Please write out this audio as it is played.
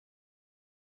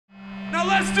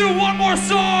Let's do one more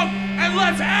song and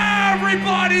let's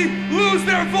everybody lose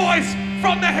their voice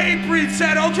from the Hatebreed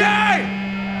set, okay?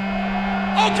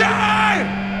 Okay!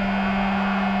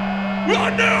 A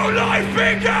new life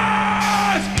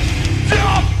begins!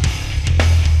 Jump!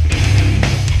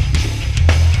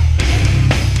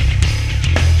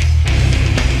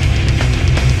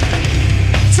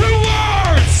 Two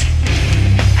words!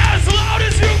 As loud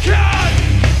as you can!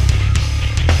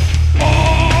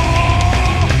 Oh!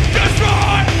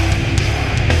 Destroy!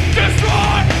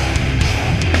 Destroy!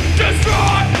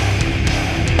 Destroy!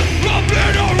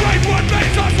 Obliterate what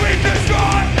makes us weak!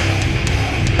 Destroy!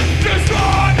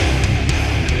 Destroy!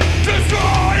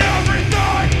 Destroy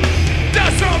everything!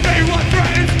 Decimate what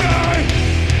threatens me!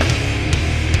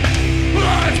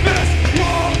 Bless this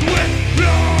world with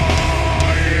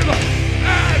flame!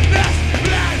 And this,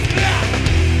 bless that!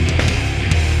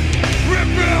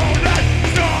 Rebuild and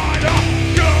start up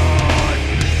good!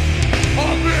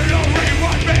 Obliterate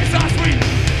what makes us weak!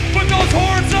 Put those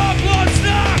horns up,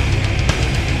 Bloodstock!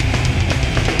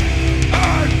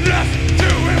 And this to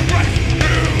embrace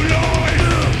new life!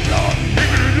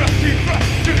 Even in a deep breath,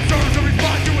 deserves a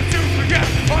response to what you forget.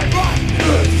 I must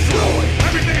destroy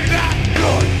everything that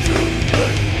you're doing.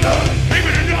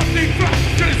 Even in a deep breath,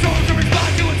 deserves a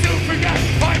response to what you forget.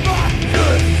 I must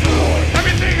destroy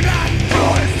everything that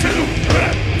tries to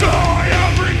destroy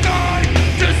everything.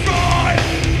 Destroy,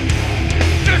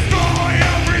 destroy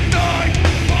everything.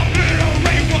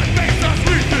 Obliterate what makes us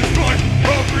weak. Destroy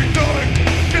everything.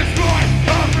 Destroy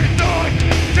everything.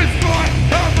 Destroy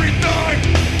everything.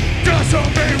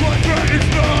 Disobey what threatens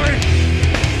me.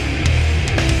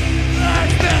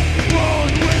 Let's this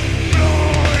world with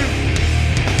flame.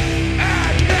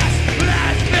 And this,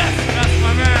 blast this. That's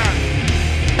my man.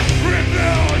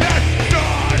 Rebuild and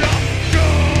start up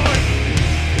good.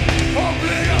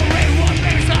 Obliterate what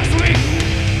makes us weak.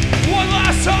 One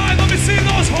last time, let me see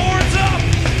those horns up.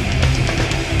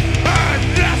 And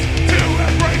this to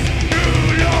embrace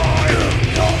new life.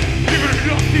 Even in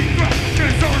a deep breath,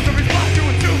 deserves a response to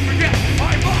what you forget.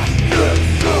 I must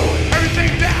destroy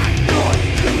everything that you're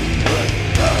doing.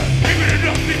 Even in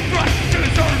a deep breath,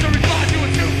 deserves a response to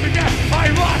what you forget. I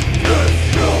must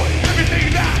destroy everything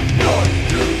that you're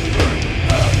doing.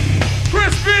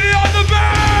 Chris Beatty on the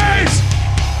bass!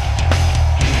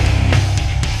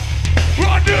 A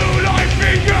new life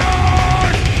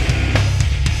begins!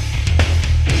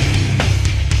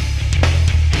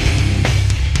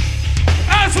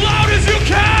 As loud as you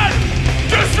can!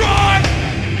 Destroy!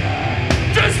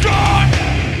 Destroy!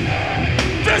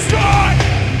 Destroy!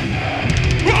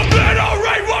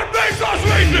 Obliterate what makes us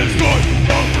weak! Destroy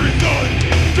everything!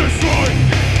 Destroy!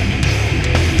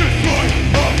 Destroy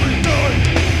everything!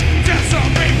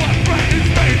 Decimate what threatens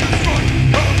me! Destroy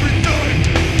everything!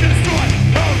 Destroy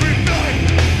everything!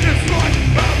 Destroy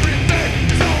everything!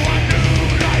 So I knew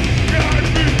life can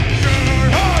be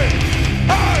good! Hey!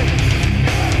 Hey!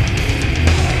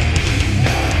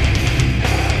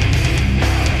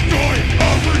 Destroy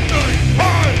everything!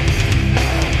 Hey!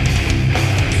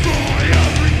 Destroy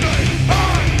everything!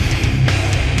 Hey!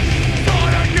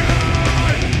 Start again!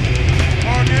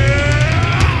 Again!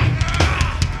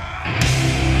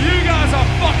 You guys are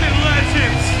fucking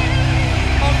legends!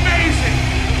 Amazing!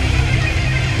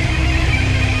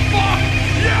 Fuck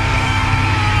yeah!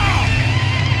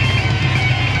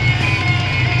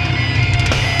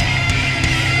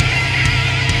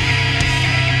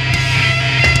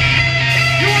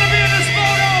 You wanna be in this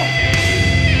photo?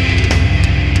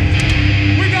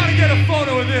 We gotta get a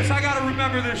photo of this. I gotta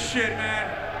remember this shit, man.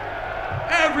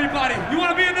 Everybody, you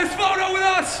wanna be in this photo with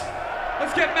us?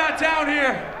 Let's get Matt down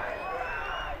here.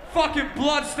 Fucking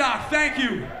Bloodstock, thank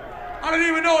you. I don't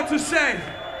even know what to say.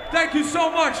 Thank you so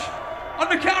much. On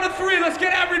the count of 3, let's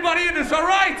get everybody in this, all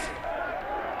right?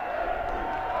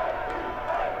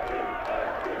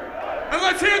 And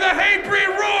let's hear the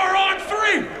Hatebreed roar on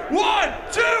 3. 1,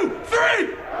 2,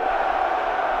 3.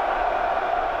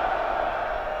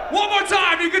 One more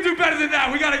time, you can do better than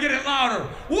that. We gotta get it louder.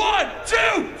 1,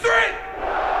 2, 3.